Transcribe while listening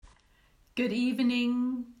Good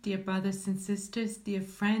evening, dear brothers and sisters, dear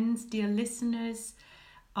friends, dear listeners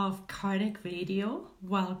of Kardec Radio.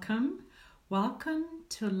 Welcome. Welcome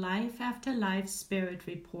to Life After Life Spirit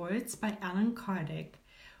Reports by Allan Kardec.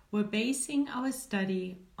 We're basing our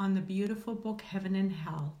study on the beautiful book Heaven and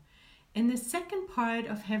Hell. In the second part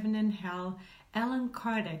of Heaven and Hell, Allan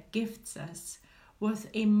Kardec gifts us with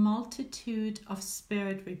a multitude of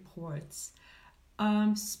spirit reports.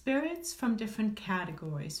 Spirits from different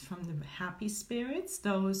categories, from the happy spirits,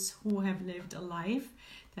 those who have lived a life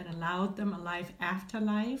that allowed them a life after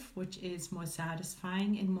life, which is more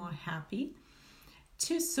satisfying and more happy,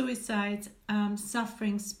 to suicides,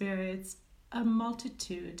 suffering spirits, a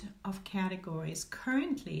multitude of categories.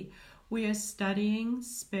 Currently, we are studying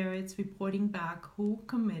spirits reporting back who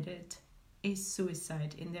committed a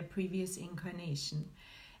suicide in their previous incarnation.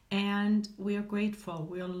 And we are grateful.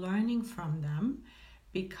 We are learning from them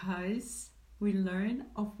because we learn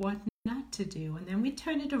of what not to do. And then we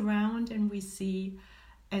turn it around and we see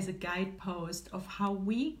as a guidepost of how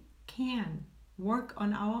we can work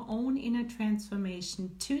on our own inner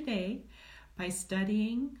transformation today by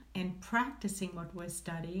studying and practicing what we're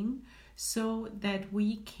studying so that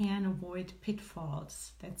we can avoid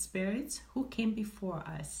pitfalls that spirits who came before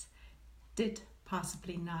us did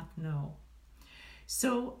possibly not know.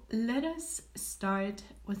 So let us start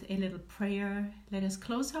with a little prayer. Let us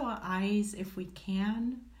close our eyes if we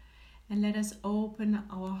can, and let us open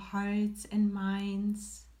our hearts and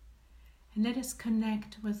minds, and let us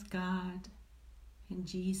connect with God and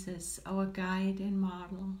Jesus, our guide and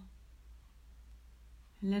model.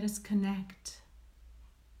 And let us connect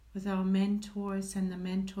with our mentors and the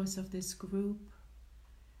mentors of this group.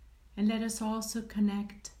 And let us also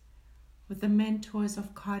connect with the mentors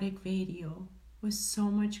of Kardec Radio, with so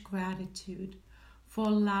much gratitude for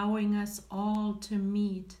allowing us all to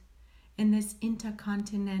meet in this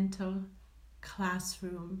intercontinental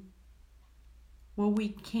classroom where we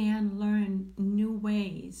can learn new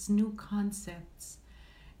ways, new concepts,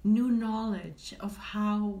 new knowledge of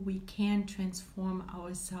how we can transform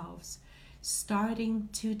ourselves, starting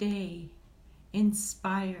today,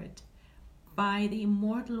 inspired by the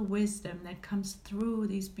immortal wisdom that comes through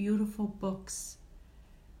these beautiful books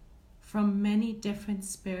from many different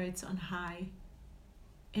spirits on high.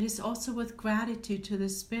 It is also with gratitude to the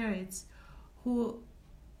spirits who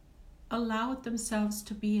allowed themselves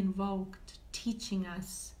to be invoked, teaching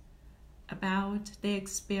us about their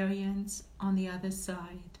experience on the other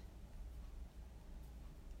side.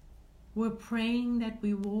 We're praying that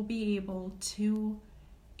we will be able to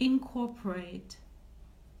incorporate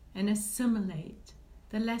and assimilate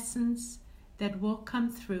the lessons that will come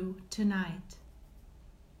through tonight.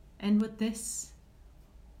 And with this,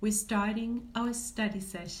 we're starting our study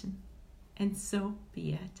session, and so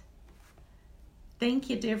be it.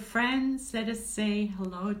 Thank you, dear friends. Let us say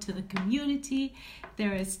hello to the community.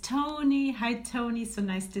 There is Tony. Hi, Tony. So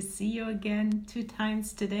nice to see you again 2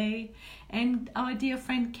 times today. And our dear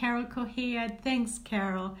friend Carol Correa. Thanks,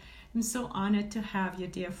 Carol. I'm so honored to have you,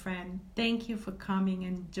 dear friend. Thank you for coming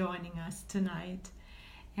and joining us tonight.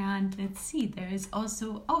 And let's see, there is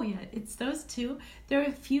also, it's those 2. There are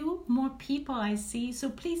a few more people I see, so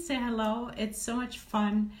please say hello. It's so much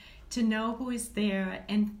fun to know who is there,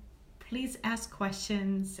 and please ask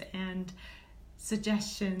questions and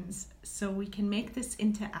suggestions so we can make this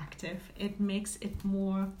interactive. It makes it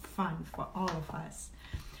more fun for all of us.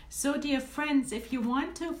 So dear friends, if you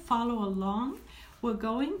want to follow along, we're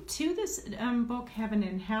going to this book Heaven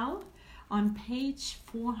and Hell on page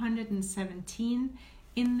 417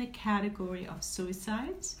 in the category of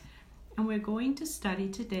suicides, and we're going to study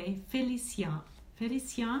today Felicien.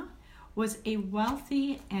 Felicien was a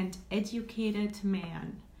wealthy and educated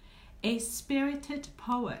man, a spirited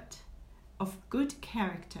poet of good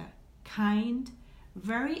character, kind,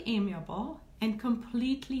 very amiable, and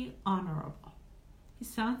completely honorable. He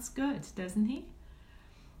sounds good, doesn't he?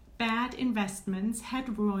 Bad investments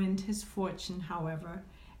had ruined his fortune, however,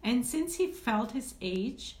 and since he felt his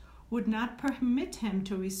age would not permit him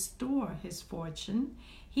to restore his fortune,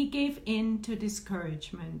 he gave in to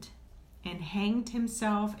discouragement and hanged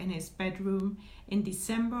himself in his bedroom in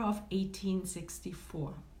December of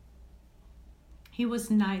 1864. He was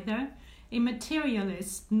neither a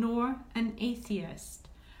materialist nor an atheist,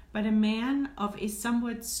 but a man of a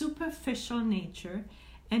somewhat superficial nature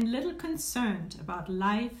and little concerned about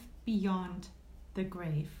life beyond the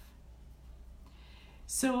grave.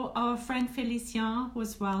 So our friend Felicien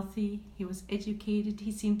was wealthy, he was educated,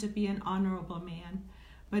 he seemed to be an honorable man.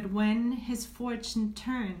 But when his fortune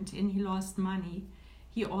turned and he lost money,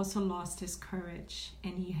 he also lost his courage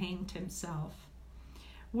and he hanged himself.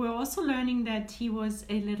 we're also learning that he was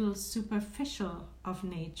a little superficial of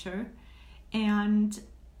nature, and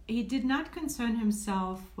he did not concern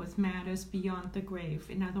himself with matters beyond the grave,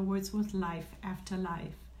 in other words, with life after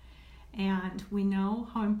life. And we know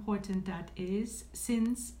how important that is,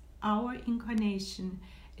 since our incarnation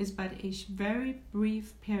is but a very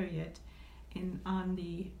brief period on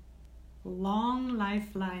the long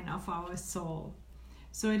lifeline of our soul.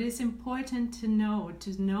 So it is important to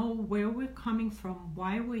know where we're coming from,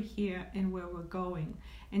 why we're here, and where we're going.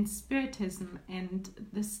 And Spiritism and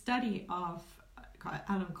the study of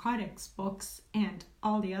Allan Kardec's books and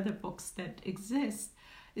all the other books that exist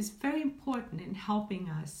is very important in helping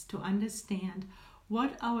us to understand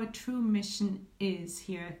what our true mission is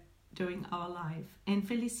here during our life. And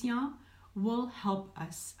Felicien will help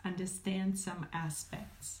us understand some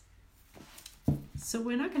aspects. So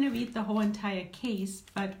we're not going to read the whole entire case,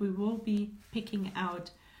 but we will be picking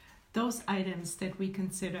out those items that we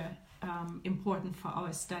consider important for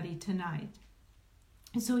our study tonight.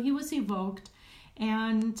 So he was evoked,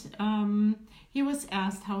 and he was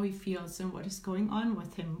asked how he feels and what is going on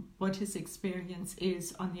with him, what his experience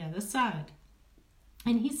is on the other side.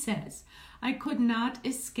 And he says, "I could not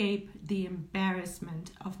escape the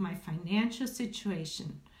embarrassment of my financial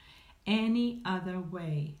situation any other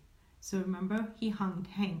way." So remember, he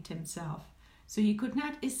hanged himself. So he could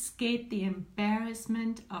not escape the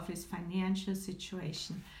embarrassment of his financial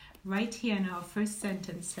situation. Right here in our first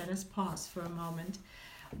sentence, let us pause for a moment.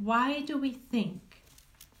 Why do we think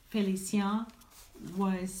Felicien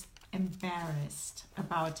was embarrassed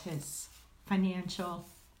about his financial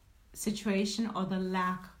situation, or the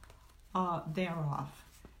lack thereof?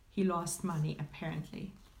 He lost money,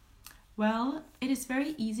 apparently. Well, it is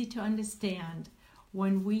very easy to understand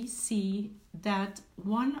when we see that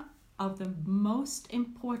one of the most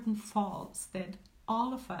important faults that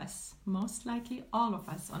all of us, most likely all of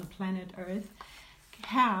us on planet Earth,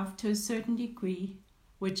 have to a certain degree,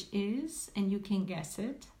 which is, and you can guess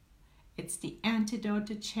it, it's the antidote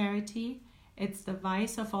to charity, it's the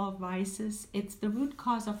vice of all vices, it's the root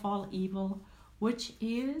cause of all evil, which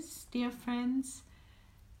is, dear friends,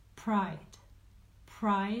 pride.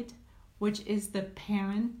 Pride, which is the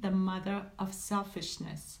parent, the mother of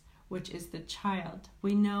selfishness, which is the child.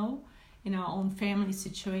 We know in our own family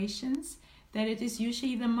situations that it is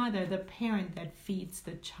usually the mother, the parent, that feeds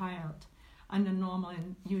the child under normal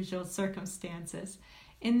and usual circumstances.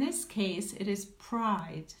 In this case, it is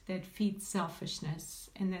pride that feeds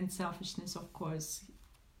selfishness, and then selfishness, of course,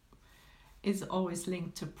 is always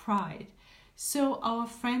linked to pride. So our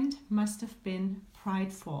friend must have been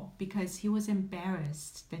prideful because he was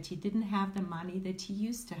embarrassed that he didn't have the money that he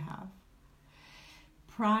used to have.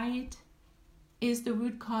 Pride is the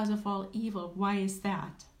root cause of all evil. Why is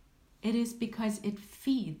that? It is because it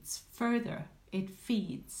feeds further. It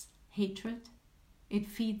feeds hatred. It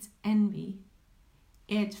feeds envy.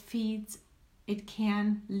 It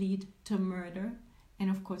can lead to murder, and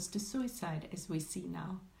of course to suicide, as we see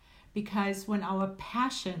now. Because when our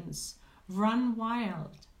passions run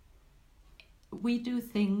wild, we do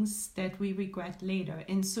things that we regret later.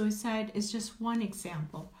 And suicide is just one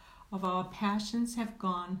example of our passions have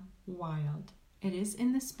gone wild. It is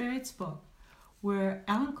in the Spirit's book, where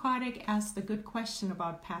Allan Kardec asked a good question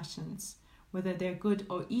about passions, whether they're good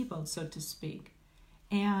or evil, so to speak.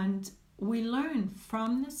 And we learn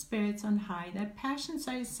from the spirits on high that passions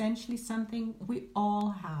are essentially something we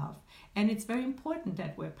all have. And it's very important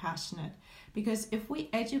that we're passionate, because if we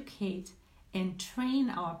educate and train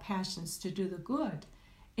our passions to do the good,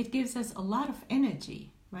 it gives us a lot of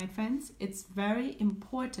energy, right, friends? It's very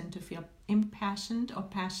important to feel impassioned or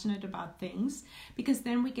passionate about things, because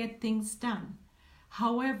then we get things done.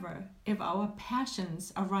 However, if our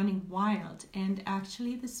passions are running wild, and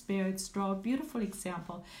actually the spirits draw a beautiful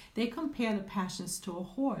example, they compare the passions to a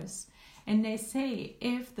horse, and they say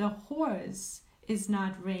if the horse is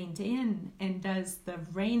not reined in and does the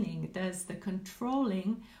reining, does the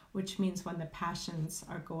controlling, which means when the passions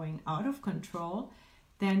are going out of control,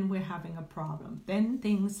 then we're having a problem. Then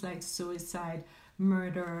things like suicide,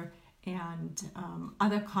 murder, and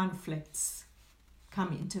other conflicts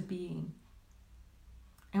come into being.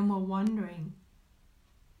 And we're wondering,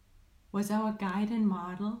 was our guide and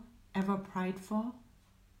model ever prideful?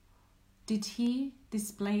 Did he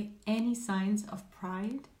display any signs of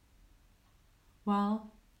pride?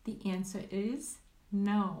 Well, the answer is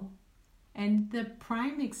no. And the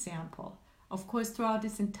prime example, of course, throughout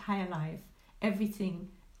his entire life,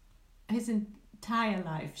 his entire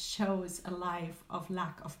life shows a life of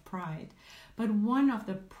lack of pride. But one of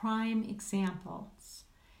the prime examples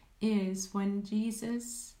is when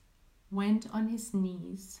Jesus went on his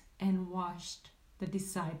knees and washed the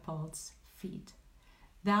disciples' feet.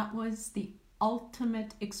 That was the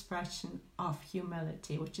ultimate expression of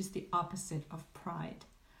humility, which is the opposite of pride.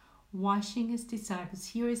 Washing his disciples.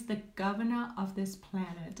 Here is the governor of this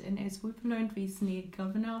planet, and as we've learned recently, a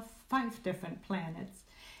governor of 5 different planets,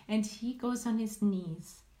 and he goes on his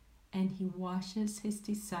knees and he washes his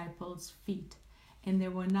disciples' feet. And they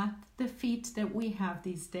were not the feet that we have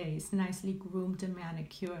these days, nicely groomed and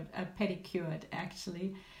manicured, pedicured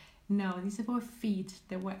actually. No, these were feet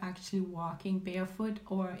that were actually walking barefoot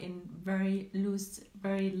or in very loose,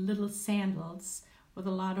 very little sandals with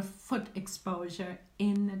a lot of foot exposure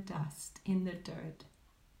in the dust, in the dirt.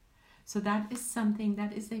 So that is something,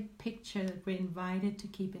 that is a picture that we're invited to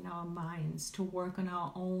keep in our minds, to work on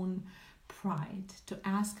our own pride, to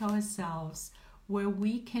ask ourselves where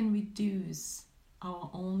we can reduce our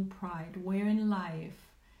own pride, where in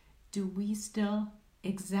life do we still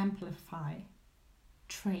exemplify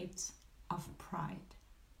traits of pride.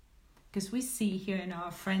 Because we see here in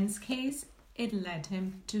our friend's case, it led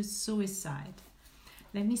him to suicide.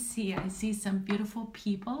 Let me see, I see some beautiful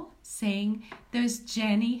people saying, there's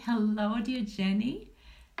Jenny. Hello, dear Jenny.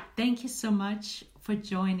 Thank you so much for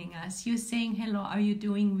joining us. You're saying hello, are you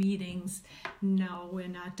doing readings? No, we're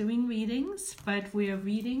not doing readings, but we are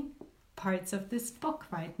reading parts of this book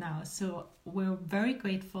right now. So we're very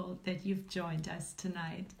grateful that you've joined us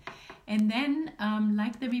tonight. And then,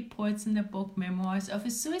 like the reports in the book, Memoirs of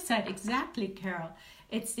a Suicide, exactly, Carol.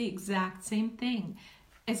 It's the exact same thing.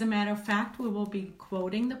 As a matter of fact, we will be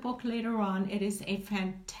quoting the book later on. It is a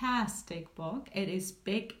fantastic book. It is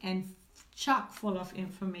big and chock full of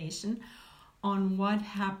information on what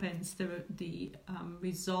happens, the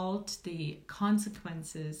result, the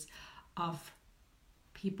consequences of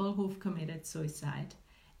people who've committed suicide.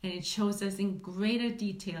 And it shows us in greater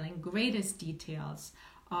detail, in greatest details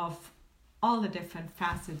of all the different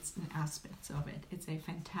facets and aspects of it. It's a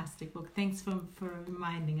fantastic book. Thanks for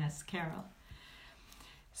reminding us, Carol.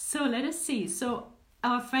 So let us see. So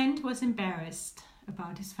our friend was embarrassed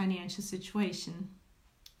about his financial situation.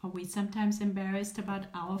 Are we sometimes embarrassed about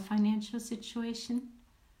our financial situation?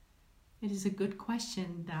 It is a good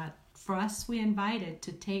question that for us we're invited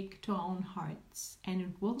to take to our own hearts, and it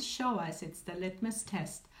will show us, it's the litmus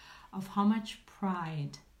test of how much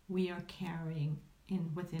pride we are carrying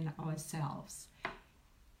within ourselves.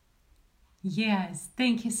 Yes,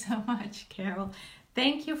 thank you so much, Carol.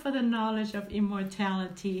 Thank you for the knowledge of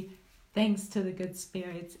immortality, thanks to the good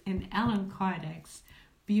spirits in Allan Kardec's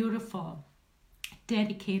beautiful,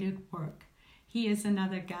 dedicated work. He is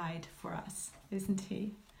another guide for us, isn't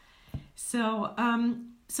he? So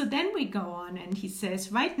then we go on, and he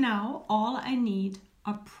says, right now, all I need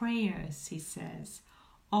are prayers, he says.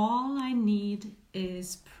 All I need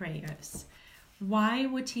is prayers. Why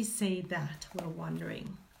would he say that, we're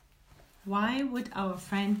wondering? Why would our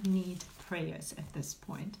friend need prayers at this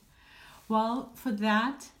point? Well, for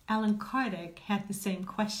that, Allan Kardec had the same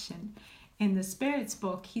question. In the Spirit's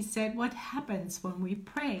book, he said, what happens when we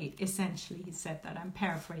pray? Essentially, he said that. I'm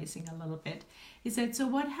paraphrasing a little bit. He said, so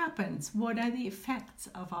what happens? What are the effects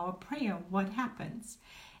of our prayer? What happens?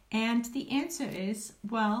 And the answer is,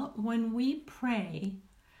 well, when we pray,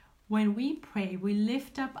 we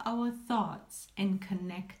lift up our thoughts and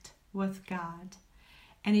connect with God.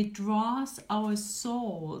 And it draws our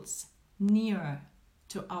souls nearer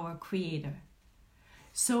to our Creator.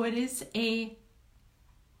 So it is a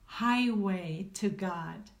highway to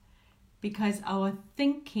God, because our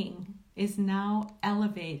thinking is now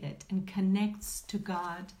elevated and connects to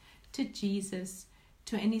God, to Jesus,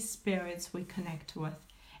 to any spirits we connect with.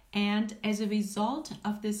 And as a result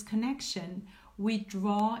of this connection, we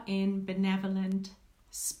draw in benevolent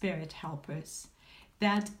spirit helpers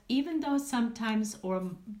that, even though sometimes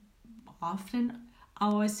or often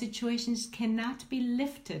our situations cannot be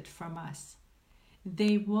lifted from us,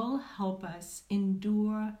 they will help us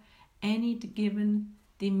endure any given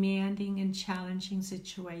demanding and challenging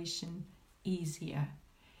situation easier.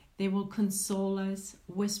 They will console us,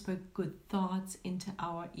 whisper good thoughts into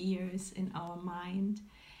our ears, in our mind,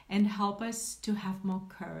 and help us to have more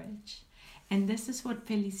courage. And this is what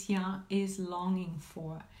Felicien is longing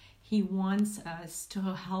for. He wants us to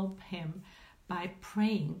help him by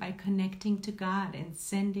praying, by connecting to God and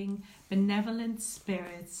sending benevolent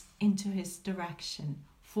spirits into his direction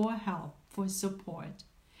for help, for support.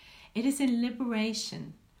 It is in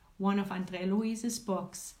Liberation, one of André Louise's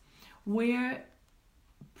books, where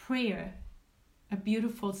prayer, a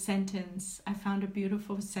beautiful sentence, I found a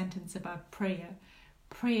beautiful sentence about prayer.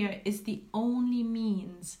 Prayer is the only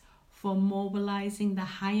means for mobilizing the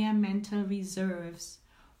higher mental reserves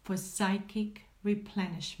for psychic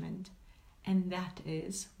replenishment and that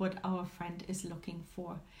is what our friend is looking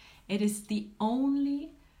for. It is the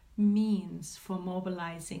only means for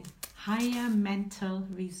mobilizing higher mental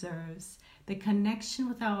reserves. The connection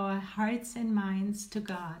with our hearts and minds to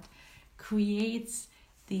God creates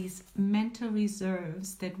these mental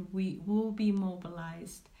reserves that we will be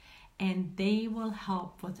mobilized, and they will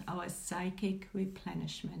help with our psychic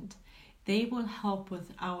replenishment. They will help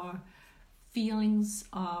with our feelings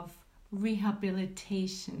of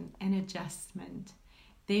rehabilitation and adjustment.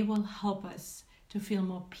 They will help us to feel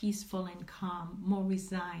more peaceful and calm, more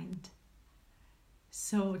resigned.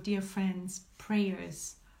 So, dear friends,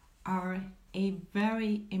 prayers are a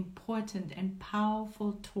very important and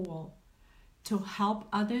powerful tool to help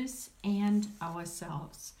others and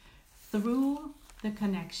ourselves through the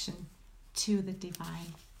connection to the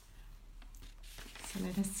divine. So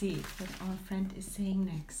let us see what our friend is saying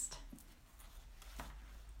next.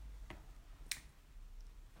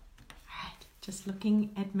 All right, just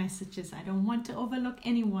looking at messages. I don't want to overlook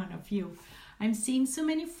any one of you. I'm seeing so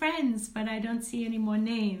many friends, but I don't see any more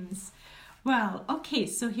names. Well, okay,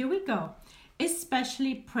 so here we go.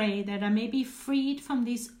 Especially pray that I may be freed from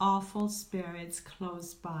these awful spirits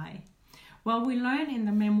close by. Well, we learn in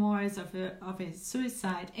the memoirs of a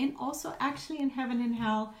suicide, and also actually in Heaven and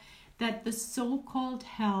Hell, that the so-called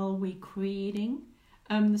hell we're creating,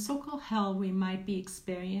 the so-called hell we might be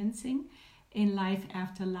experiencing in life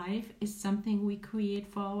after life, is something we create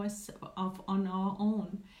for on our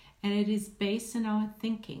own, and it is based on our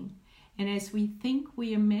thinking. And as we think,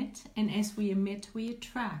 we emit, and as we emit, we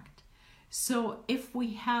attract. So if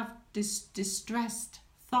we have distressed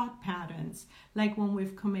thought patterns, like when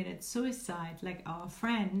we've committed suicide, like our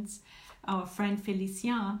friend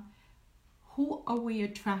Felicien, who are we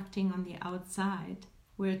attracting on the outside?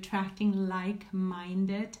 We're attracting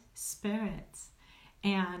like-minded spirits.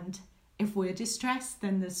 And if we're distressed,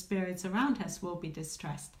 then the spirits around us will be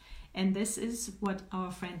distressed. And this is what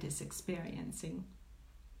our friend is experiencing.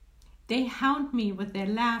 They hound me with their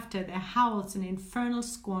laughter, their howls, and infernal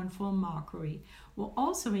scornful mockery. We're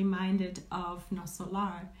also reminded of Nos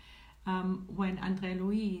Solar when André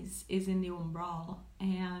Louise is in the umbral,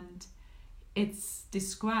 and it's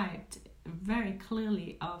described very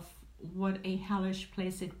clearly of what a hellish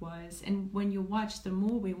place it was. And when we watch the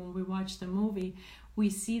movie, we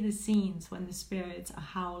see the scenes when the spirits are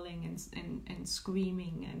howling and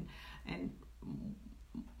screaming and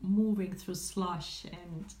moving through slush,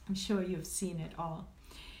 and I'm sure you've seen it all.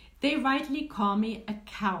 They rightly call me a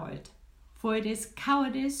coward, for it is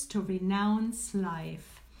cowardice to renounce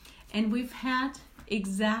life. And we've had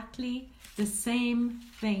exactly the same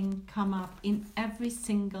thing come up in every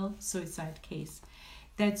single suicide case,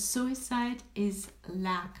 that suicide is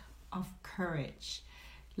lack of courage.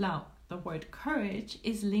 Now, the word courage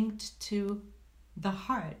is linked to the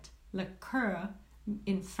heart. Le cœur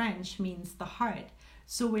in French means the heart.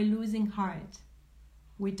 So we're losing heart.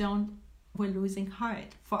 We're losing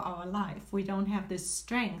heart for our life. We don't have the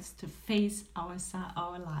strength to face our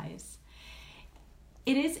lives.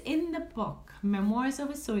 It is in the book Memoirs of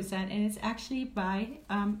a Suicide, and it's actually by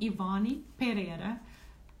Ivani Pereira.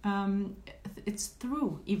 It's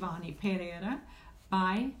through Ivani Pereira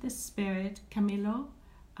by the spirit Camilo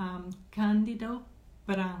Candido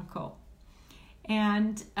Branco.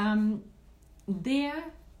 And their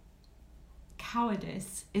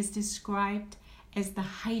cowardice is described as the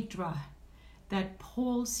hydra that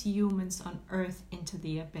pulls humans on earth into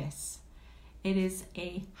the abyss. It is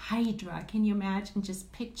a hydra. Can you imagine?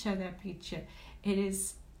 Just picture that picture. It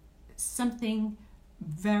is something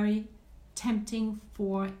very tempting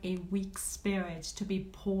for a weak spirit to be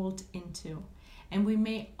pulled into. And we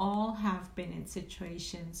may all have been in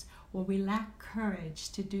situations where we lack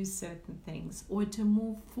courage to do certain things, or to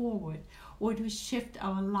move forward, or to shift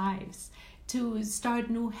our lives, to start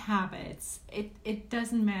new habits. It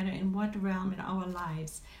doesn't matter in what realm in our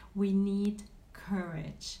lives. We need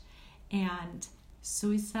courage. And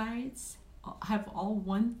suicides have all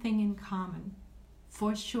one thing in common.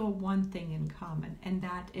 For sure, one thing in common, and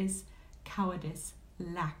that is cowardice,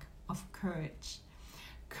 lack of courage.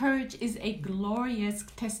 Courage is a glorious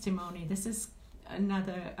testimony. This is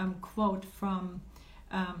another quote from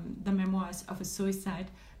the Memoirs of a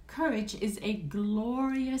Suicide. Courage is a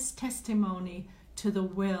glorious testimony to the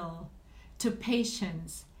will, to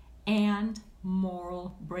patience, and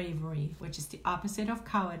moral bravery, which is the opposite of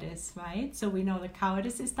cowardice, right? So we know that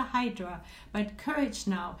cowardice is the hydra, but courage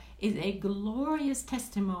now is a glorious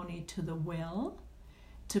testimony to the will,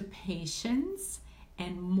 to patience,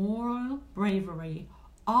 and moral bravery,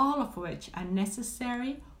 all of which are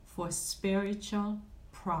necessary for spiritual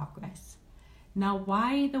progress. Now,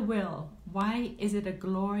 why the will? Why is it a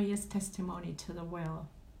glorious testimony to the will?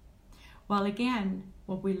 Well, again,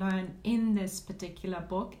 what we learn in this particular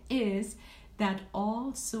book is that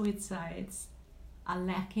all suicides are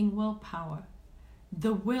lacking willpower.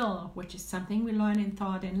 The will, which is something we learn in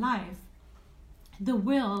Thought and Life, the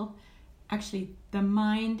will, actually, the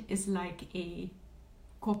mind is like a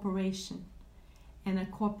corporation. And a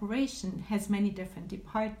corporation has many different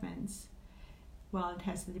departments. Well, it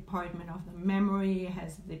has the department of the memory, it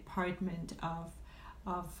has the department of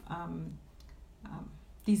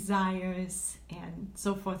desires, and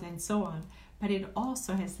so forth and so on. But it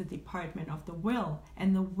also has the department of the will.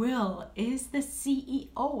 And the will is the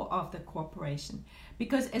CEO of the corporation.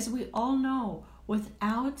 Because as we all know,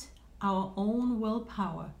 without our own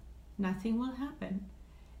willpower, nothing will happen.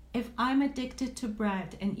 If I'm addicted to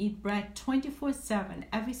bread and eat bread 24/7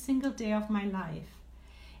 every single day of my life,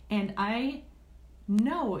 and I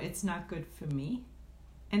know it's not good for me,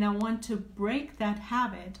 and I want to break that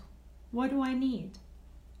habit, what do I need?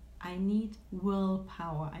 I need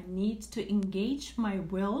willpower. I need to engage my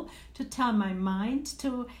will to tell my mind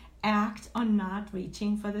to act on not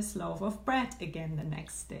reaching for this loaf of bread again the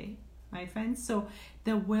next day. Right, friends? So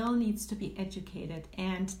the will needs to be educated,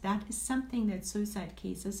 and that is something that suicide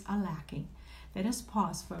cases are lacking. Let us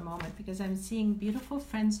pause for a moment because I'm seeing beautiful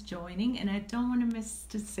friends joining, and I don't want to miss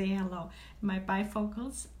to say hello. My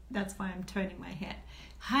bifocals, that's why I'm turning my head.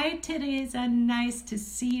 Hi, Teresa. Nice to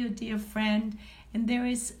see you, dear friend. And there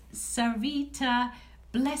is Sarita.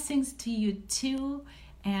 Blessings to you too.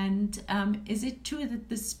 And is it true that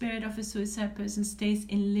the spirit of a suicide person stays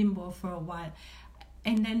in limbo for a while?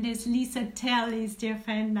 And then there's Lisa Tellis, dear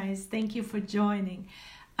friend. Nice. Thank you for joining.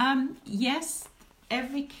 Yes,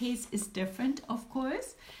 every case is different, of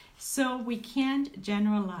course. So we can't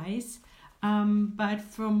generalize. But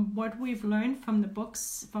from what we've learned from the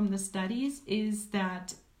books, from the studies, is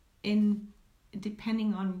that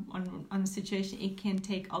depending on the situation, it can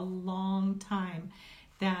take a long time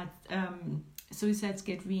that suicides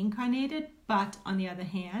get reincarnated. But on the other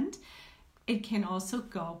hand, it can also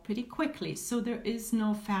go pretty quickly. So there is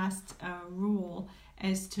no fast rule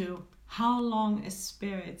as to how long a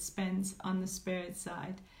spirit spends on the spirit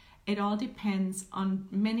side. It all depends on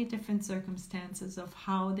many different circumstances of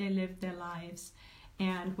how they live their lives.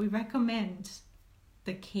 And we recommend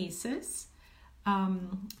the cases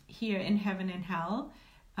here in Heaven and Hell,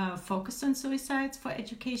 focused on suicides for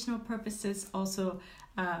educational purposes. Also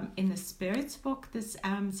in the Spirits book, this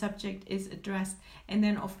subject is addressed. And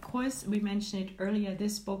then, of course, we mentioned it earlier,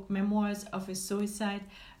 this book, Memoirs of a Suicide,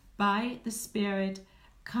 by the Spirit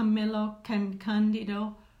Camilo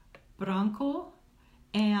Candido Branco,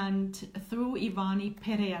 and through Ivani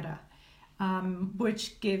Pereira,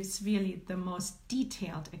 which gives really the most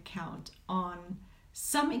detailed account on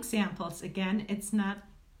some examples. Again, it's not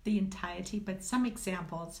the entirety, but some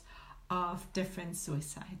examples of different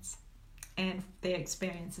suicides and their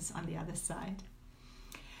experiences on the other side.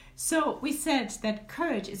 So we said that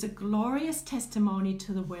courage is a glorious testimony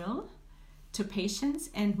to the will, to patience,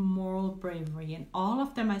 and moral bravery, and all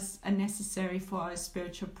of them are necessary for our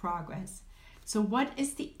spiritual progress. So what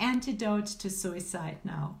is the antidote to suicide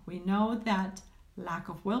now? We know that lack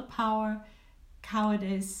of willpower,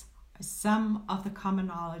 cowardice are some of the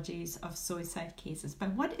commonalities of suicide cases.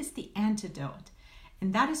 But what is the antidote?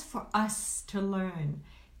 And that is for us to learn,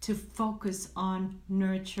 to focus on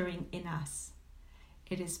nurturing in us.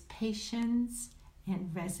 It is patience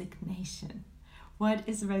and resignation. What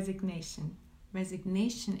is resignation?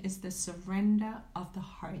 Resignation is the surrender of the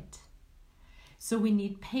heart. So we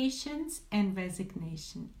need patience and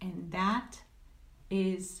resignation, and that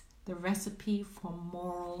is the recipe for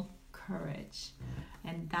moral courage.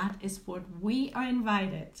 And that is what we are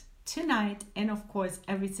invited tonight, and of course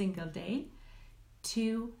every single day,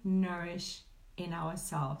 to nourish in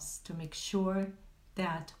ourselves, to make sure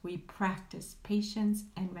that we practice patience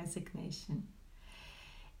and resignation.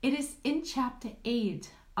 It is in chapter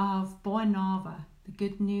 8 of Boa Nova, the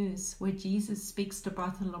Good News, where Jesus speaks to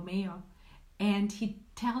Bartholomew, and he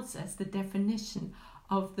tells us the definition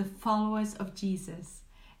of the followers of Jesus.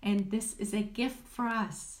 And this is a gift for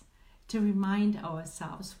us to remind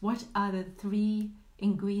ourselves what are the 3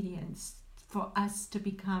 ingredients for us to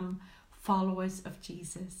become followers of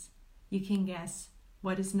Jesus. You can guess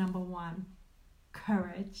what is number 1.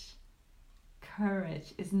 Courage.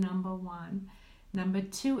 Courage is number 1. Number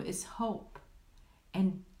 2 is hope.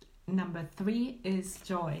 And number 3 is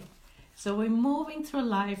joy. So we're moving through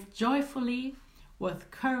life joyfully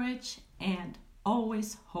with courage and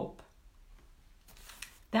always hope.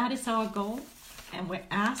 That is our goal, and we're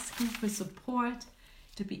asking for support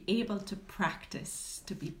to be able to practice,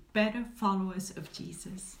 to be better followers of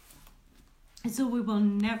Jesus. And so we will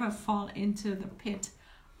never fall into the pit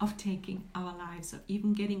of taking our lives, or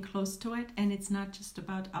even getting close to it. And it's not just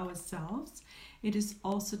about ourselves. It is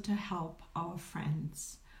also to help our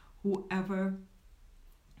friends, whoever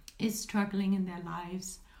is struggling in their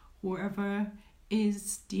lives, whoever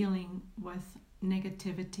is dealing with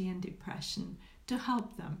negativity and depression, to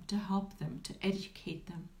help them, to educate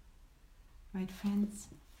them. Right, friends?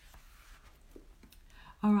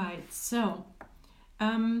 All right, so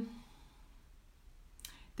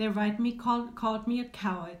they called me a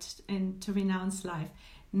coward and to renounce life.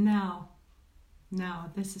 Now,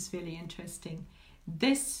 this is really interesting.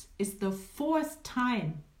 This is the 4th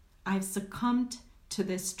time I've succumbed to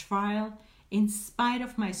this trial in spite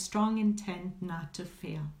of my strong intent not to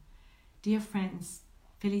fail. Dear friends,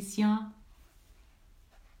 Felicien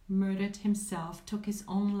murdered himself, took his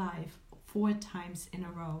own life 4 times in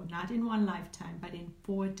a row, not in one lifetime, but in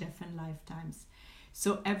 4 different lifetimes.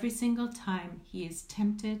 So every single time he is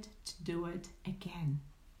tempted to do it again.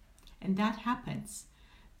 And that happens.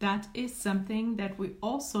 That is something that we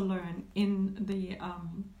also learn in the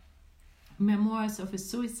Memoirs of a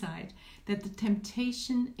Suicide, that the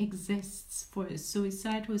temptation exists for a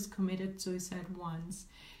suicide who has committed suicide once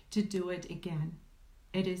to do it again.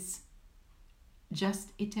 It is just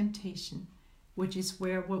a temptation, which is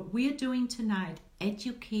where what we're doing tonight,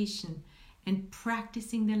 education and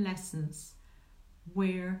practicing the lessons,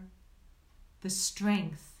 where the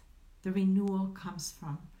strength, the renewal comes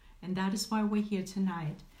from. And that is why we're here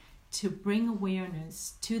tonight, to bring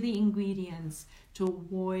awareness to the ingredients to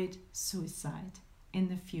avoid suicide in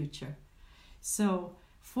the future. So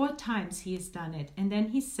 4 times he has done it. And then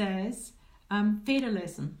he says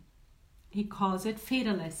fatalism. He calls it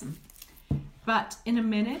fatalism. But in a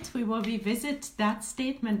minute, we will revisit that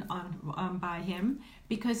statement by him,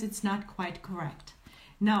 because it's not quite correct.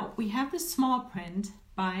 Now, we have the small print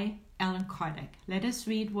by Allan Kardec. Let us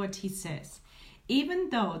read what he says. Even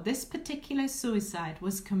though this particular suicide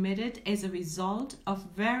was committed as a result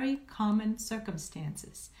of very common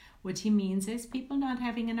circumstances, what he means is people not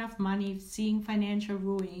having enough money, seeing financial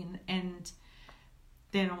ruin, and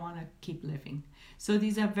they don't want to keep living. So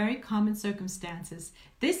these are very common circumstances.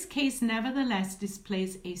 This case nevertheless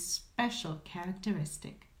displays a special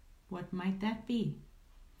characteristic. What might that be?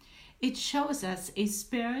 It shows us a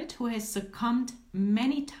spirit who has succumbed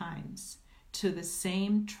many times to the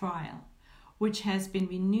same trial, which has been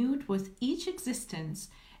renewed with each existence,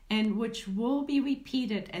 and which will be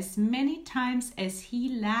repeated as many times as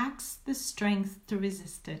he lacks the strength to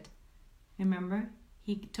resist it. Remember,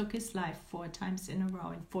 he took his life 4 times in a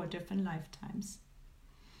row in 4 different lifetimes.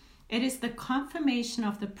 It is the confirmation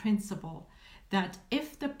of the principle that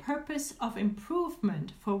if the purpose of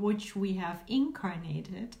improvement for which we have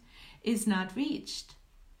incarnated is not reached,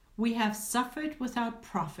 we have suffered without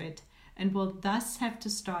profit and will thus have to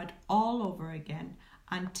start all over again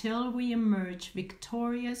until we emerge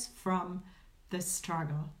victorious from the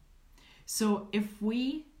struggle. So if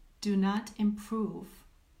we do not improve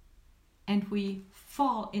and we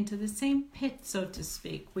fall into the same pit, so to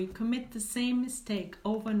speak, we commit the same mistake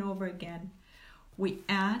over and over again, we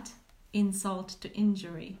add insult to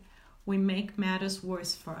injury, we make matters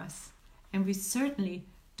worse for us, and we certainly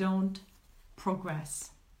don't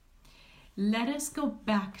progress. Let us go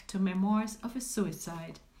back to Memoirs of a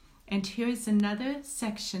Suicide, and here is another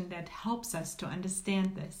section that helps us to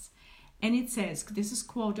understand this. And it says, this is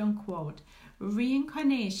quote unquote,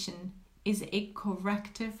 reincarnation is a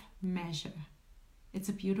corrective measure. It's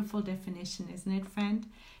a beautiful definition, isn't it,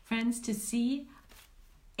 friends? To see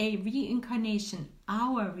a reincarnation,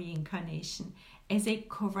 our reincarnation, as a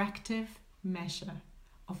corrective measure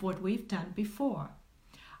of what we've done before.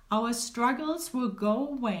 Our struggles will go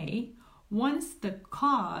away once the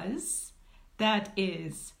cause, that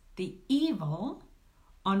is, the evil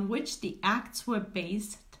on which the acts were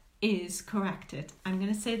based, is corrected. I'm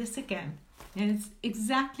going to say this again, and it's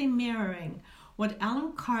exactly mirroring what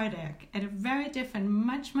Allan Kardec, at a very different,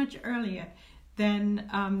 much earlier than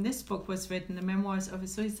this book was written, the Memoirs of a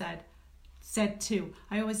Suicide, said too.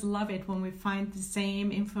 I always love it when we find the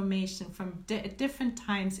same information from different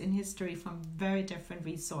times in history from very different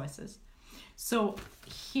resources. So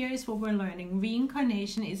here's what we're learning.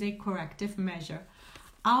 Reincarnation is a corrective measure.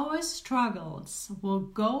 Our struggles will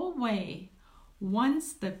go away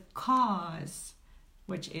once the cause,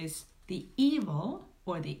 which is the evil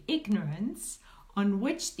or the ignorance on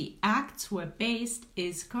which the acts were based,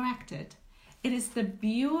 is corrected. It's a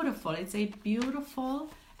beautiful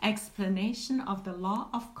explanation of the law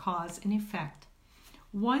of cause and effect.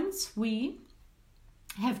 Once we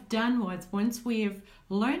have done once we have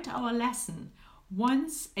learned our lesson,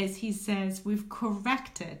 once, as he says, we've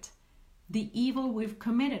corrected the evil we've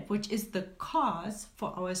committed, which is the cause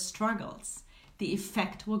for our struggles, the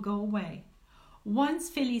effect will go away. Once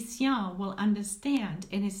Felicien will understand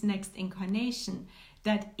in his next incarnation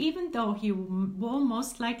that even though he will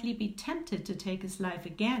most likely be tempted to take his life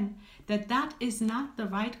again, that is not the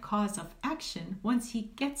right cause of action. Once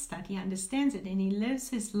he gets that, he understands it, and he lives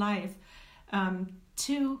his life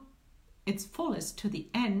to its fullest, to the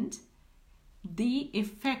end, the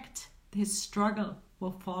effect, his struggle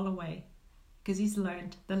will fall away because he's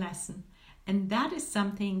learned the lesson. And that is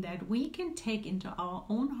something that we can take into our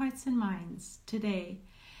own hearts and minds today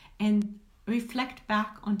and reflect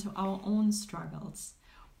back onto our own struggles.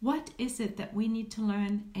 What is it that we need to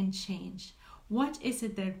learn and change? What is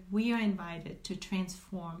it that we are invited to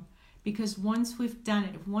transform? Because once we've done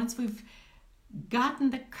it, once we've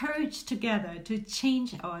gotten the courage together to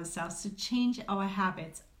change ourselves, to change our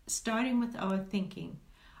habits, starting with our thinking,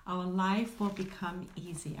 our life will become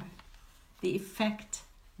easier. The effect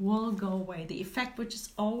will go away. The effect, which is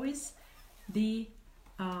always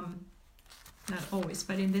not always,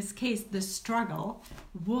 but in this case, the struggle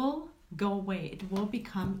will go away. It will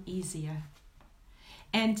become easier.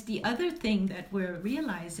 And the other thing that we're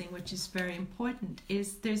realizing, which is very important,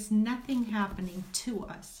 is there's nothing happening to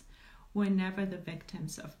us. We're never the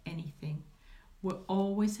victims of anything. We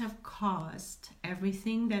always have caused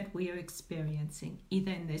everything that we are experiencing,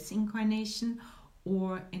 either in this incarnation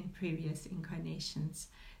or in previous incarnations.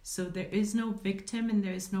 So there is no victim and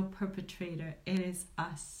there is no perpetrator. It is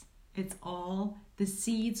us. It's all the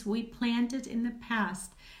seeds we planted in the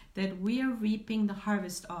past that we are reaping the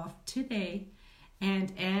harvest of today.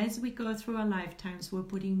 And as we go through our lifetimes, we're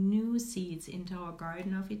putting new seeds into our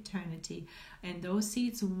garden of eternity. And those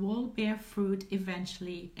seeds will bear fruit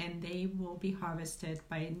eventually, and they will be harvested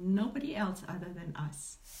by nobody else other than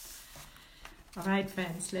us. All right,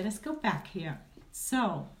 friends, let us go back here.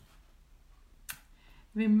 So,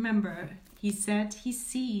 remember, he said he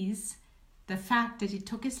sees the fact that he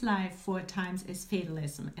took his life 4 times as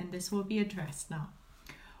fatalism, and this will be addressed now.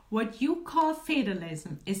 What you call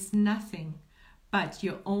fatalism is nothing but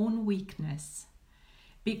your own weakness.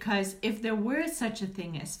 Because if there were such a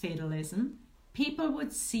thing as fatalism, people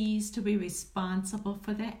would cease to be responsible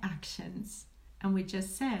for their actions. And we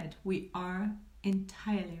just said we are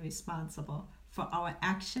entirely responsible for our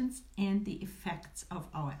actions and the effects of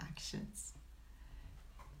our actions.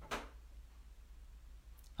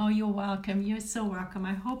 Oh, you're welcome. You're so welcome.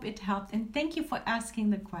 I hope it helped. And thank you for asking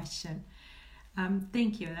the question.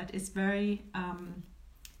 Thank you. That is very...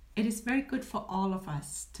 it is very good for all of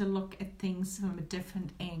us to look at things from a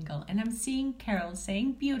different angle. And I'm seeing Carol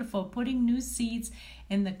saying, beautiful, putting new seeds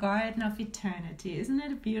in the garden of eternity. Isn't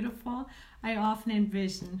it beautiful? I often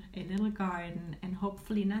envision a little garden and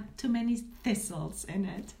hopefully not too many thistles in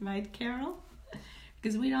it. Right, Carol?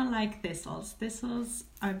 Because we don't like thistles. Thistles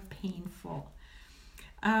are painful.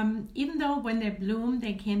 Even though when they bloom,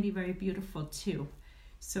 they can be very beautiful too.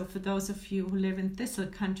 So for those of you who live in thistle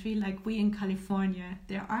country, like we in California,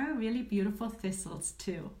 there are really beautiful thistles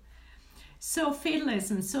too. So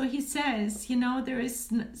fatalism. So he says, there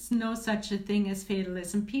is no such a thing as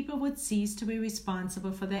fatalism. People would cease to be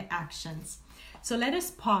responsible for their actions. So let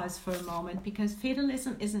us pause for a moment, because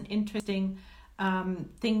fatalism is an interesting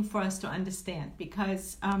thing for us to understand,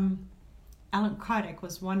 because Allan Kardec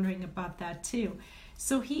was wondering about that too.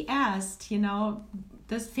 So he asked,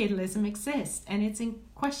 does fatalism exist? And it's in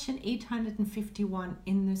question 851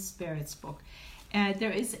 in the Spirit's book.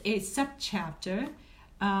 There is a subchapter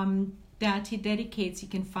that he dedicates. You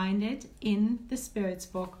can find it in the Spirit's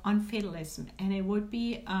book on fatalism, and it would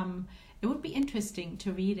be interesting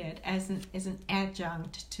to read it as an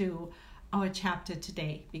adjunct to our chapter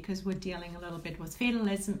today, because we're dealing a little bit with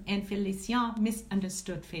fatalism, and Felicien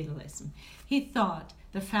misunderstood fatalism. He thought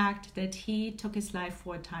the fact that he took his life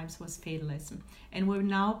 4 times was fatalism, and we're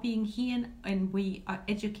now and we are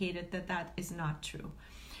educated that is not true.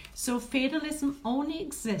 So fatalism only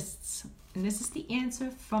exists, and this is the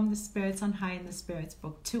answer from the Spirits on High in the Spirit's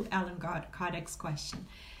book to Allan Kardec's question.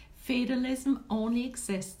 Fatalism only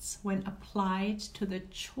exists when applied to the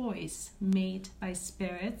choice made by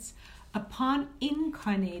spirits upon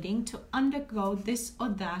incarnating to undergo this or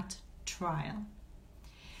that trial.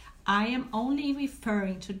 I am only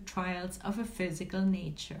referring to trials of a physical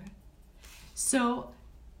nature. So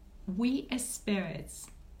we as spirits,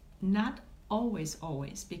 not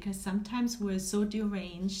always, because sometimes we're so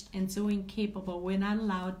deranged and so incapable, we're not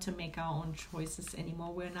allowed to make our own choices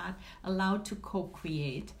anymore. We're not allowed to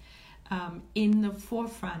co-create. in the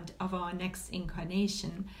forefront of our next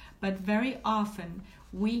incarnation. But very often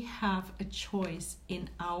we have a choice in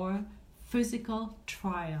our physical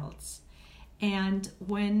trials. And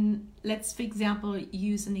when, let's for example,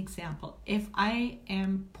 use an example. If I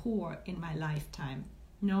am poor in my lifetime,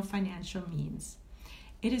 no financial means,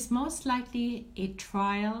 it is most likely a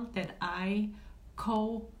trial that I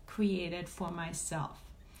co-created for myself.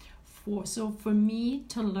 So for me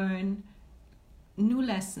to learn new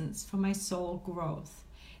lessons for my soul growth,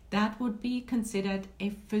 that would be considered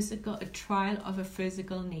a trial of a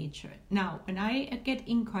physical nature. Now, when I get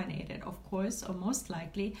incarnated, of course, or most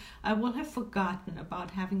likely, I will have forgotten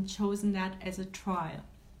about having chosen that as a trial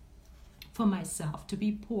for myself, to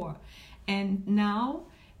be poor. And now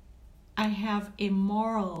I have a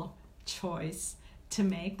moral choice to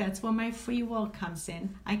make. That's where my free will comes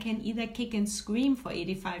in. I can either kick and scream for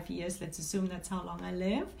 85 years, let's assume that's how long I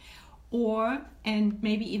live, and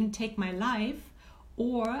maybe even take my life,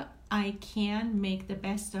 or I can make the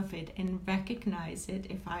best of it and recognize it,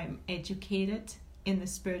 if I'm educated in the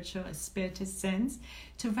spiritist sense,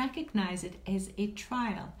 to recognize it as a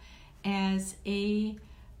trial, as a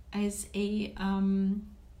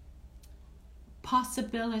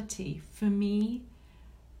possibility for me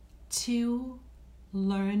to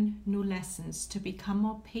learn new lessons, to become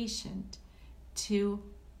more patient, to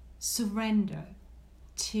surrender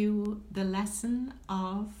to the lesson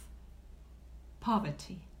of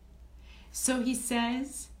poverty. So he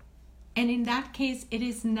says, and in that case, it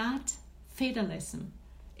is not fatalism.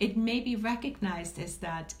 It may be recognized as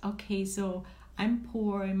that, okay, so I'm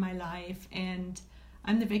poor in my life and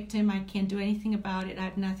I'm the victim, I can't do anything about it, I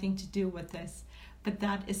have nothing to do with this. But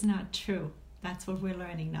that is not true. That's what we're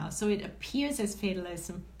learning now. So it appears as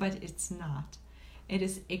fatalism, but it's not. It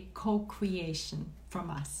is a co-creation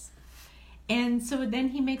from us. And so then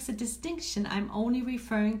he makes a distinction. I'm only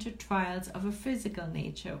referring to trials of a physical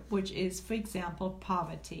nature, which is, for example,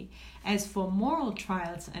 poverty. As for moral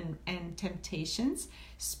trials and temptations,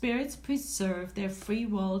 spirits preserve their free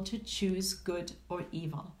will to choose good or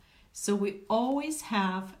evil. So we always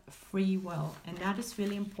have free will, and that is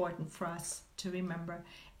really important for us to remember.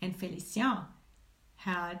 And Felicien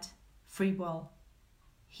had free will.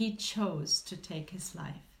 He chose to take his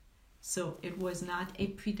life. So it was not a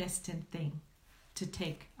predestined thing to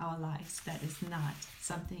take our lives. That is not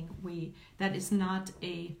something that is not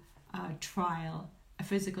a trial, a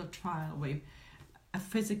physical trial.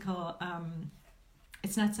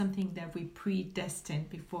 It's not something that we predestined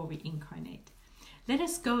before we incarnate. Let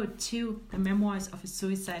us go to the Memoirs of a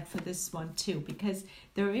Suicide for this one too, because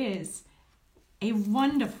there is a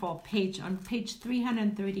wonderful page on page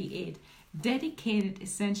 338 dedicated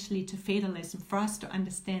essentially to fatalism for us to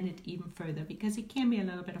understand it even further, because it can be a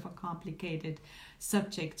little bit of a complicated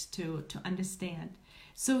subject to understand.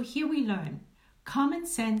 So here we learn, common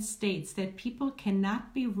sense states that people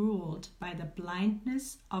cannot be ruled by the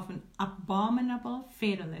blindness of an abominable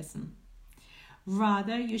fatalism.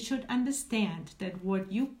 Rather, you should understand that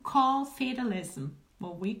what you call fatalism,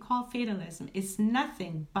 what we call fatalism, is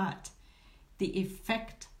nothing but the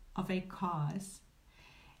effect of a cause.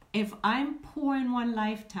 If I'm poor in one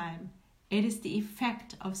lifetime, it is the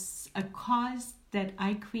effect of a cause that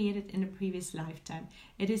I created in a previous lifetime.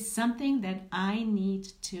 It is something that I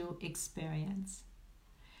need to experience.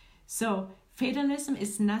 So fatalism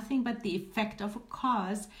is nothing but the effect of a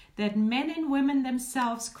cause that men and women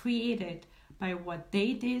themselves created by what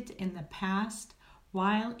they did in the past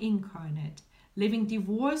while incarnate, living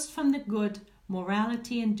divorced from the good,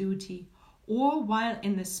 morality and duty, or while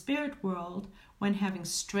in the spirit world, when having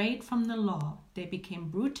strayed from the law, they became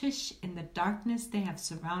brutish in the darkness they have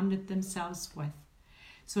surrounded themselves with.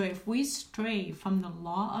 So if we stray from the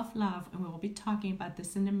law of love, and we will be talking about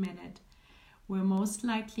this in a minute, we're most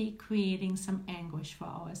likely creating some anguish for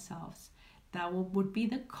ourselves. That would be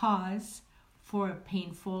the cause for a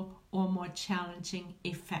painful or more challenging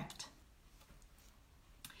effect.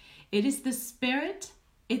 It is the spirit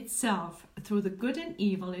itself, through the good and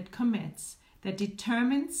evil it commits, that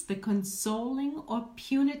determines the consoling or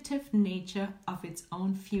punitive nature of its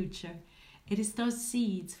own future. It is those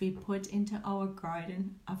seeds we put into our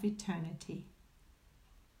garden of eternity.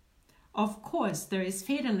 Of course, there is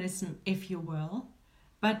fatalism, if you will,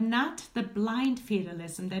 but not the blind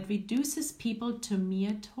fatalism that reduces people to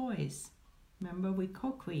mere toys. Remember, we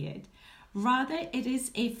co-create. Rather, it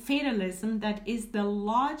is a fatalism that is the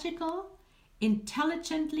logical,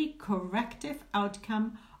 intelligently corrective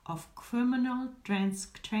outcome of criminal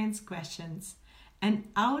transgressions, an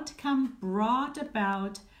outcome brought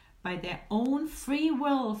about by their own free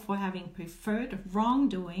will for having preferred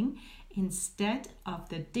wrongdoing instead of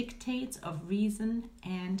the dictates of reason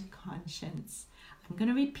and conscience. I'm going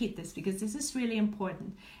to repeat this because this is really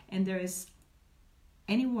important, and there is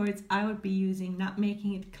any words I would be using not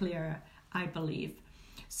making it clearer, I believe.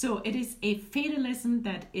 So it is a fatalism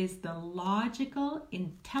that is the logical,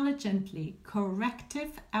 intelligently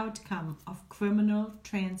corrective outcome of criminal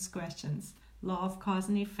transgressions, law of cause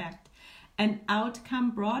and effect, an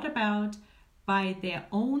outcome brought about by their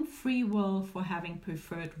own free will for having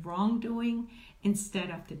preferred wrongdoing instead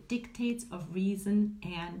of the dictates of reason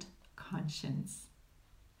and conscience.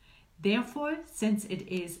 Therefore, since it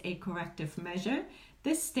is a corrective measure,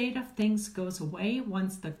 this state of things goes away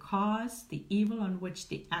once the cause, the evil on which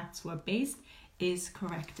the acts were based, is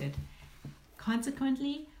corrected.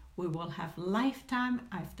 Consequently, we will have lifetime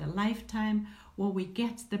after lifetime where we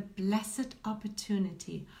get the blessed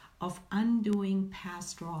opportunity of undoing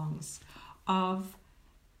past wrongs, of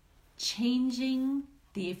changing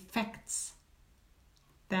the effects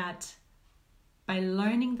that by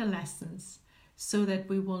learning the lessons, so that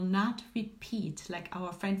we will not repeat, like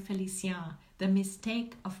our friend Felicien, the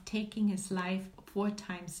mistake of taking his life 4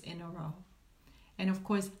 times in a row. And of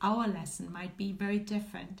course, our lesson might be very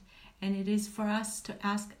different. And it is for us to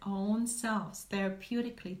ask our own selves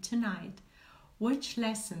therapeutically tonight, which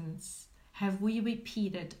lessons have we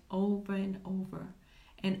repeated over and over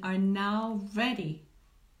and are now ready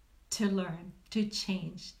to learn, to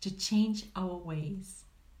change our ways.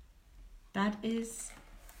 That is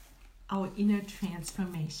our inner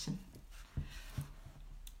transformation.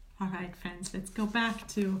 All right, friends, let's go back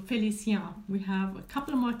to Felicien. We have a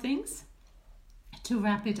couple more things to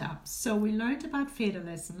wrap it up. So we learned about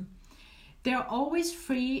fatalism. They're always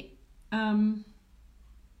free.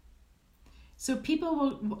 So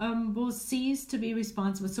people will cease to be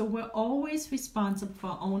responsible. So we're always responsible for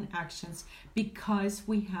our own actions because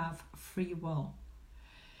we have free will.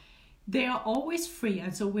 They are always free,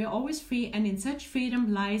 and so we're always free, and in such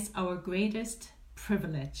freedom lies our greatest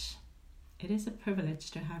privilege. It is a privilege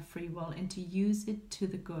to have free will and to use it to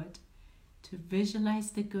the good, to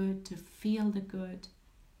visualize the good, to feel the good,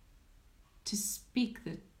 to speak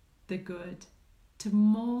the good, to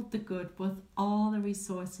mold the good with all the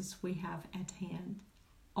resources we have at hand,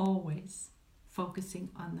 always focusing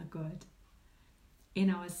on the good in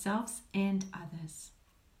ourselves and others,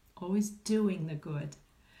 always doing the good.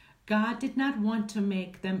 God did not want to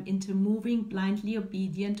make them into moving, blindly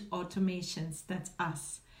obedient automations. That's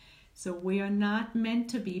us. So we are not meant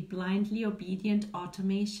to be blindly obedient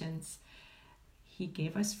automations. He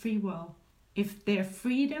gave us free will. If their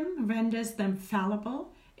freedom renders them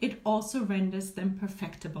fallible, it also renders them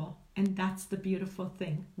perfectible. And that's the beautiful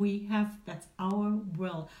thing. That's our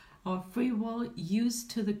will, our free will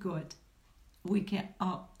used to the good. We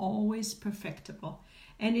are always perfectible.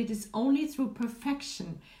 And it is only through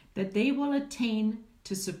perfection that they will attain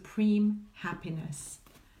to supreme happiness.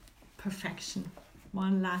 Perfection.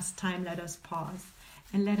 One last time, let us pause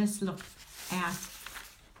and let us look at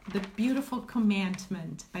the beautiful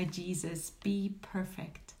commandment by Jesus, be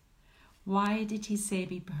perfect. Why did he say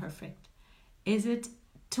be perfect? Is it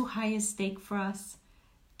too high a stake for us?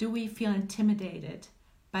 Do we feel intimidated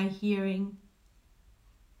by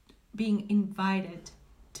being invited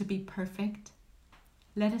to be perfect?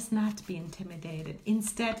 Let us not be intimidated.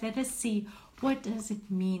 Instead, let us see, what does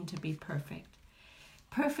it mean to be perfect?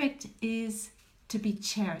 Perfect is to be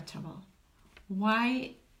charitable.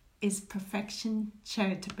 Why is perfection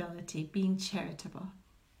charitability, being charitable?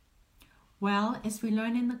 Well, as we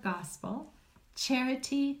learn in the gospel,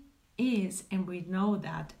 charity is, and we know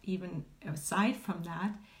that even aside from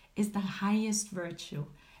that, is the highest virtue.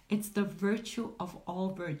 It's the virtue of all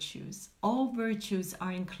virtues. All virtues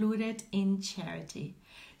are included in charity.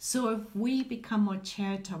 So if we become more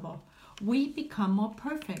charitable, we become more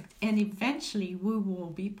perfect, and eventually we will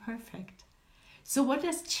be perfect. So what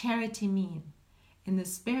does charity mean? In the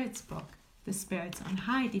Spirit's book, the Spirits on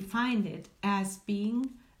High defined it as being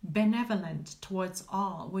benevolent towards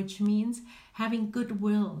all, which means having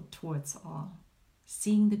goodwill towards all,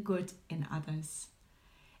 seeing the good in others.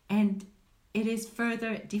 And it is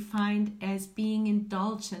further defined as being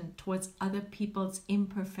indulgent towards other people's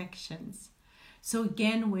imperfections. So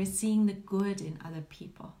again, we're seeing the good in other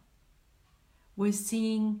people. We're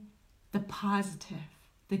seeing the positive,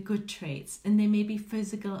 the good traits, and they may be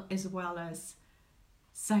physical as well as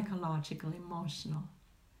psychological, emotional.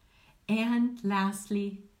 And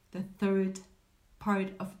lastly, the third part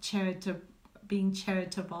of being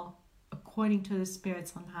charitable, according to the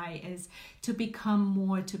Spirits on High, is to become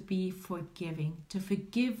more, to be forgiving, to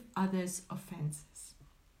forgive others' offenses.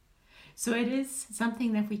 So it is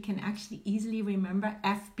something that we can actually easily remember,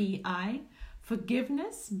 FBI,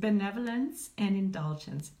 Forgiveness, benevolence, and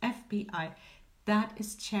indulgence. FBI. That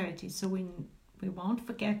is charity. So we won't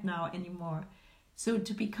forget now anymore. So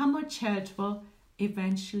to become more charitable,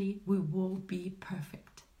 eventually we will be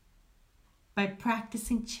perfect. By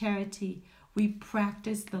practicing charity, we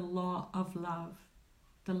practice the law of love.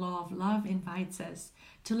 The law of love invites us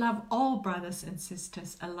to love all brothers and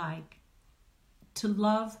sisters alike. To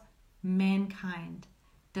love mankind.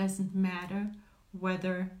 Doesn't matter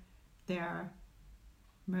whether they're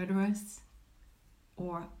murderers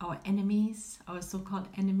or our enemies, our so-called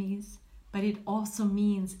enemies. But it also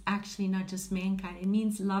means actually not just mankind. It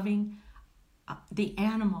means loving the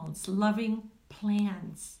animals, loving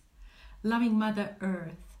plants, loving Mother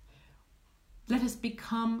Earth. Let us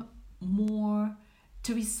become more,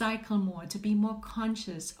 to recycle more, to be more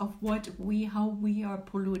conscious of how we are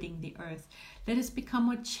polluting the earth. Let us become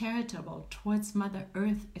more charitable towards Mother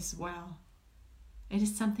Earth as well. It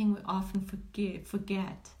is something we often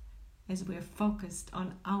forget as we're focused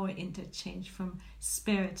on our interchange from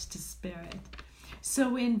spirit to spirit. So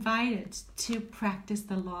we're invited to practice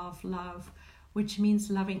the law of love, which means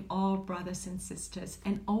loving all brothers and sisters,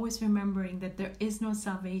 and always remembering that there is no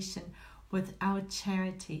salvation without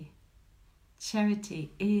charity.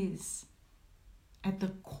 Charity is at the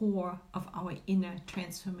core of our inner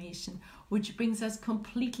transformation, which brings us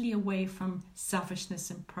completely away from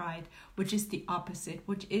selfishness and pride, which is the opposite,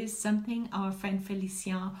 which is something our friend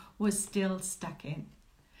Felicien was still stuck in.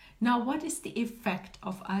 Now, what is the effect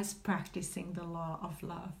of us practicing the law of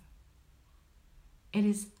love? It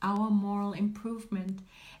is our moral improvement.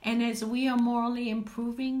 And as we are morally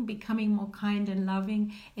improving, becoming more kind and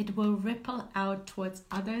loving, it will ripple out towards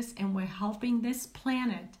others, and we're helping this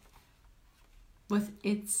planet with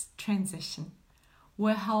its transition.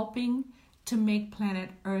 We're helping to make planet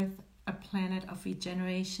Earth a planet of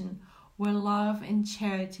regeneration, where love and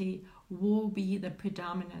charity will be the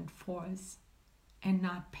predominant force and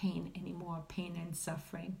not pain anymore, pain and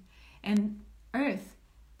suffering. And Earth,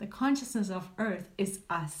 the consciousness of Earth is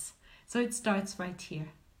us. So it starts right here.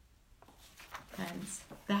 Friends,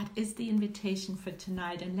 that is the invitation for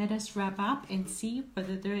tonight. And let us wrap up and see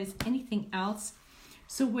whether there is anything else.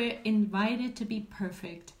 So we're invited to be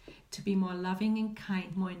perfect, to be more loving and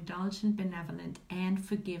kind, more indulgent, benevolent, and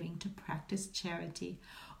forgiving, to practice charity.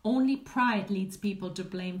 Only pride leads people to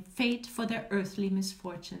blame fate for their earthly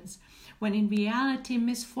misfortunes, when in reality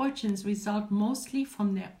misfortunes result mostly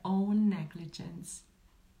from their own negligence.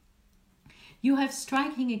 You have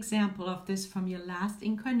striking example of this from your last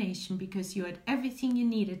incarnation, because you had everything you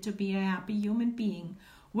needed to be a happy human being: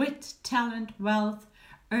 wit, talent, wealth,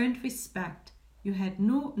 earned respect. You had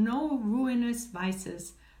no ruinous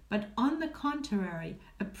vices, but on the contrary,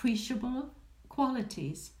 appreciable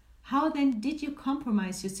qualities. How then did you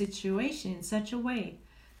compromise your situation in such a way?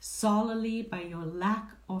 Solely by your lack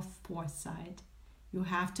of foresight. You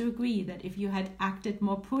have to agree that if you had acted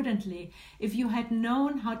more prudently, if you had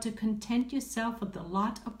known how to content yourself with the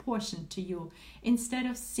lot apportioned to you, instead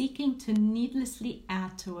of seeking to needlessly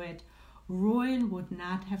add to it, ruin would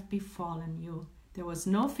not have befallen you. There was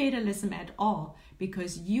no fatalism at all,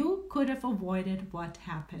 because you could have avoided what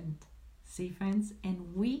happened. See, friends?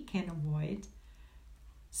 And we can avoid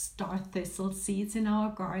star thistle seeds in our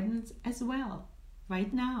gardens as well.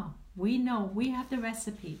 Right now, we know, we have the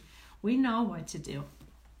recipe. We know what to do.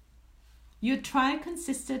 Your trial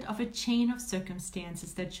consisted of a chain of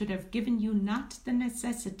circumstances that should have given you not the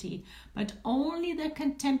necessity, but only the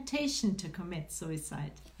temptation to commit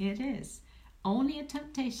suicide. It is only a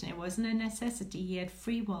temptation. It wasn't a necessity. He had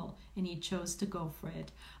free will and he chose to go for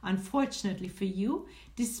it. Unfortunately for you,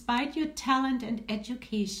 despite your talent and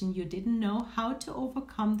education, you didn't know how to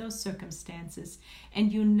overcome those circumstances,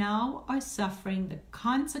 and you now are suffering the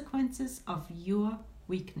consequences of your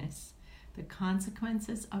weakness. The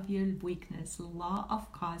consequences of your weakness, law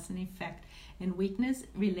of cause and effect. And weakness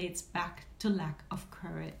relates back to lack of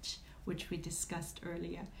courage, which we discussed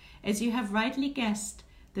earlier. As you have rightly guessed,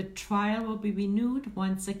 the trial will be renewed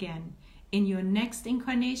once again. In your next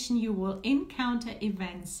incarnation, you will encounter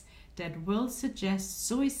events that will suggest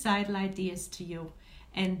suicidal ideas to you.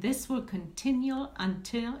 And this will continue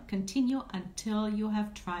until you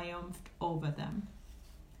have triumphed over them.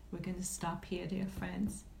 We're going to stop here, dear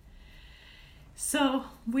friends. So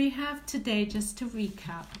we have today, just to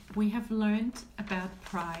recap, we have learned about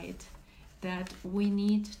pride, that we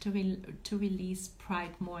need to release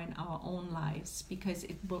pride more in our own lives, because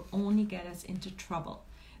it will only get us into trouble,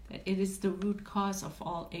 that it is the root cause of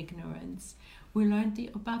all ignorance. We learned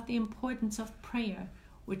about the importance of prayer,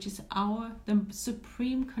 which is the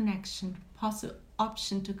supreme connection,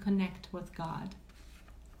 option to connect with God.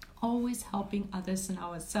 always helping others and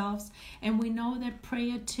ourselves. And we know that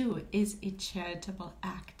prayer too is a charitable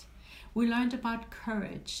act. We learned about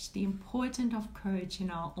courage, the importance of courage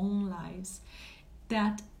in our own lives,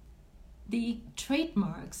 that the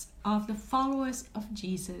trademarks of the followers of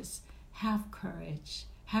Jesus have courage,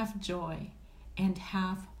 have joy, and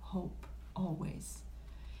have hope always.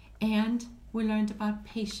 And we learned about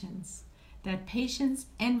patience, that patience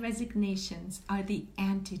and resignations are the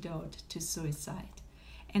antidote to suicide.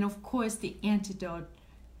 And of course, the antidote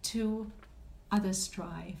to other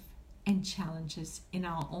strife and challenges in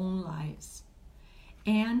our own lives.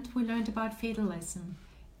 And we learned about fatalism,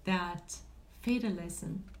 that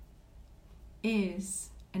fatalism is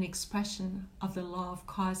an expression of the law of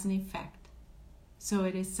cause and effect. So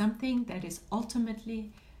it is something that is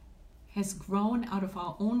ultimately has grown out of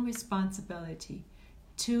our own responsibility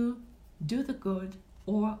to do the good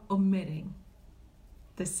or omitting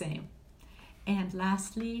the same. And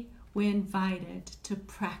lastly, we're invited to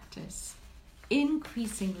practice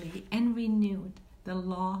increasingly and renewed the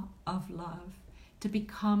law of love, to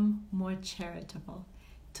become more charitable,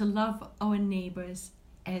 to love our neighbors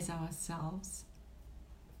as ourselves,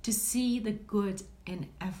 to see the good in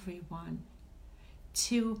everyone,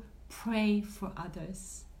 to pray for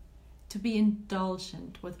others, to be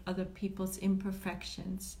indulgent with other people's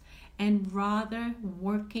imperfections, and rather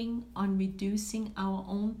working on reducing our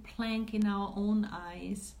own plank in our own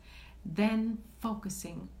eyes than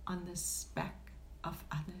focusing on the speck of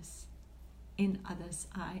others in others'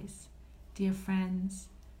 eyes. Dear friends,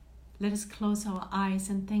 let us close our eyes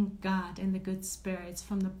and thank God and the good spirits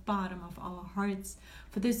from the bottom of our hearts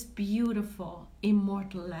for this beautiful,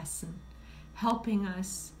 immortal lesson, helping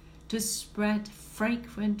us to spread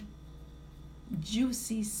fragrant,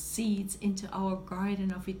 juicy seeds into our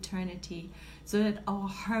garden of eternity, so that our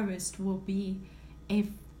harvest will be a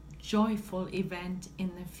joyful event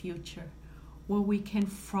in the future, where we can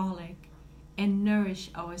frolic and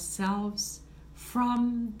nourish ourselves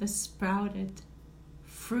from the sprouted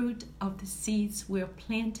fruit of the seeds we're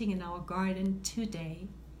planting in our garden today.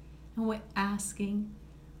 And we're asking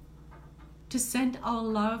to send our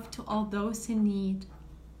love to all those in need,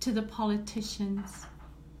 to the politicians,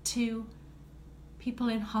 to people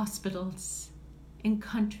in hospitals, in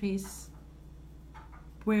countries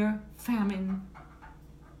where famine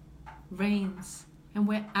reigns. And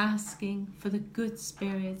we're asking for the good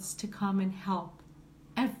spirits to come and help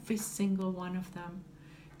every single one of them,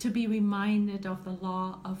 to be reminded of the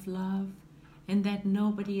law of love and that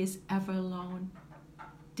nobody is ever alone.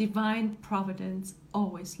 Divine providence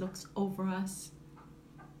always looks over us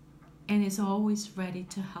and is always ready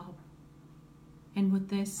to help. And with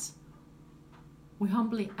this, we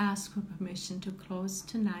humbly ask for permission to close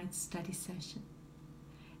tonight's study session.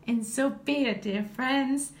 And so be it, dear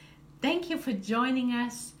friends. Thank you for joining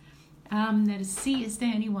us. Let us see, is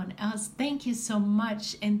there anyone else? Thank you so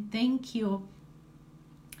much. And thank you,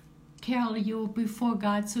 Carol, you before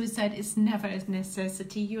God, suicide is never a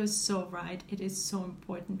necessity. You're so right. It is so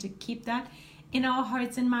important to keep that in our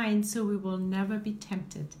hearts and minds so we will never be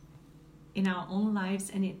tempted in our own lives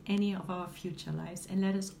and in any of our future lives. And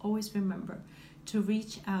let us always remember to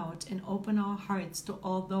reach out and open our hearts to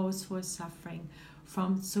all those who are suffering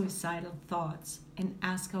from suicidal thoughts and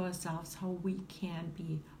ask ourselves how we can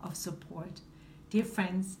be of support. Dear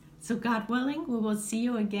friends, so God willing, we will see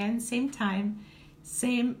you again, same time,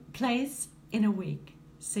 same place in a week,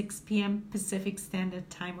 6 p.m. Pacific Standard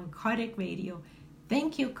Time on Kardec Radio.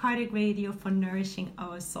 Thank you, Kardec Radio, for nourishing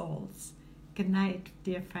our souls. Good night,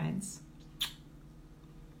 dear friends.